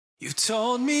You've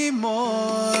told me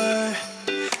more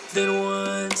than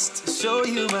once to show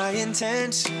you my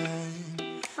intention.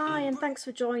 Hi, and thanks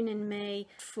for joining me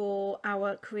for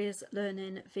our careers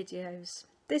learning videos.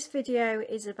 This video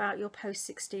is about your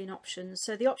post-16 options,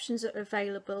 so the options that are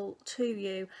available to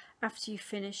you after you've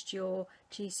finished your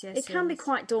GCSEs. It can be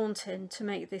quite daunting to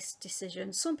make this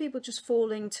decision. Some people just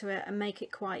fall into it and make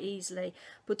it quite easily,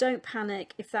 but don't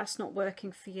panic if that's not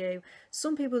working for you.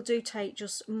 Some people do take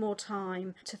just more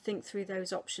time to think through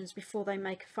those options before they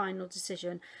make a final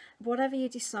decision. Whatever you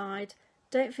decide,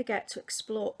 don't forget to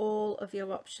explore all of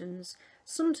your options.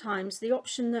 Sometimes the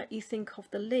option that you think of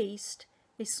the least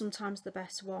is sometimes the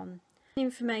best one.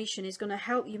 Information is going to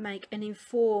help you make an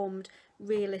informed,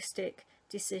 realistic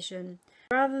decision.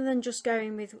 Rather than just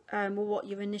going with what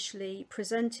you're initially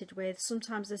presented with,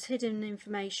 sometimes there's hidden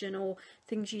information or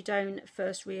things you don't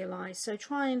first realise. So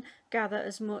try and gather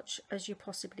as much as you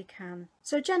possibly can.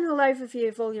 So general overview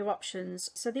of all your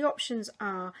options. So the options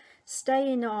are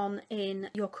staying on in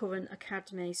your current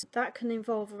academy. So that can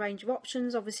involve a range of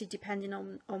options, obviously depending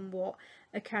on what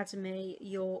academy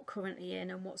you're currently in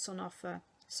and what's on offer.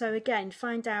 So again,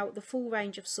 find out the full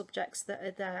range of subjects that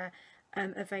are there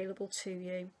available to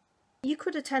you. You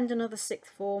could attend another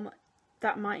sixth form.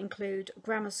 That might include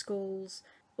grammar schools,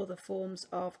 other forms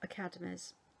of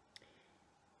academies.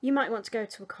 You might want to go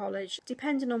to a college,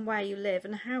 depending on where you live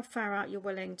and how far out you're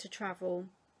willing to travel.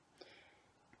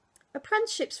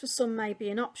 Apprenticeships for some may be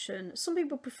an option. Some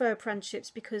people prefer apprenticeships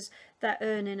because they're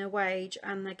earning a wage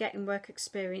and they're getting work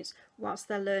experience whilst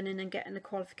they're learning and getting a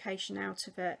qualification out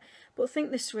of it. But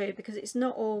think this through, because it's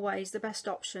not always the best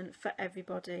option for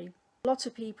everybody. A lot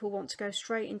of people want to go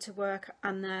straight into work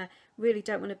and they really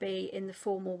don't want to be in the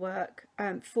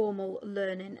formal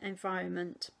learning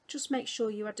environment. Just make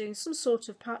sure you are doing some sort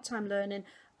of part-time learning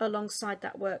alongside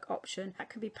that work option. That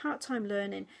can be part-time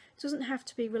learning. It doesn't have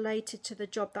to be related to the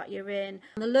job that you're in.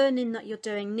 And the learning that you're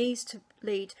doing needs to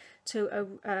lead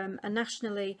to a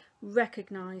nationally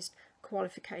recognised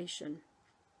qualification.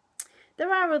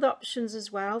 There are other options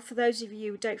as well for those of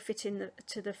you who don't fit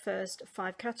to the first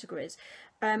 5 categories.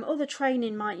 Other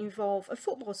training might involve a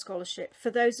football scholarship for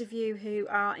those of you who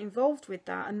are involved with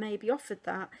that and may be offered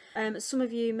that. Some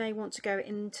of you may want to go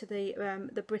into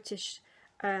the British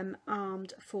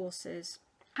Armed Forces.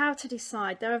 How to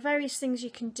decide? There are various things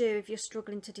you can do if you're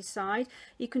struggling to decide.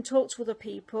 You can talk to other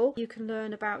people. You can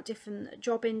learn about different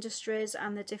job industries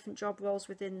and the different job roles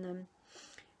within them.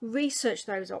 Research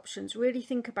those options, really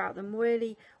think about them,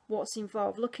 really what's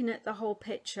involved, looking at the whole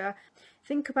picture.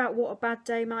 Think about what a bad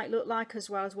day might look like as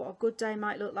well as what a good day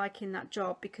might look like in that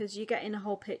job, because you're getting a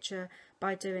whole picture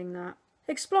by doing that.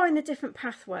 Exploring the different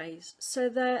pathways.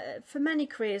 So for many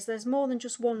careers there's more than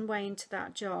just one way into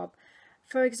that job.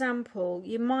 For example,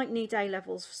 you might need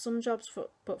A-levels for some jobs,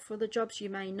 but for other jobs you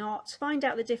may not. Find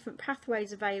out the different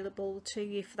pathways available to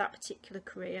you for that particular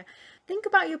career. Think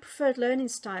about your preferred learning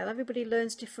style. Everybody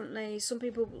learns differently. Some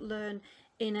people learn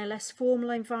in a less formal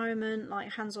environment,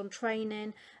 like hands-on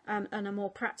training, and are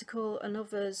more practical, and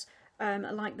others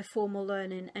like the formal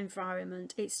learning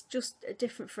environment. It's just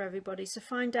different for everybody. So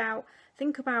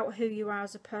think about who you are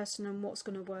as a person and what's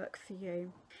going to work for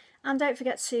you. And don't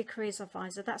forget to see a careers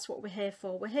advisor. That's what we're here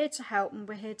for. We're here to help and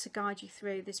we're here to guide you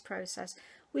through this process.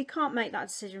 We can't make that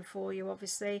decision for you,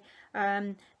 obviously.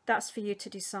 That's for you to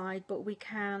decide, but we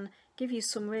can give you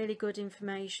some really good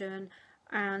information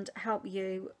and help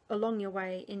you along your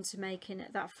way into making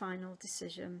that final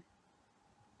decision.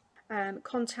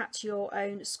 Contact your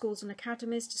own schools and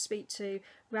academies to speak to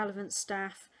relevant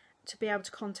staff to be able to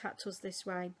contact us this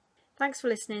way. Thanks for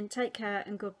listening. Take care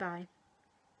and goodbye.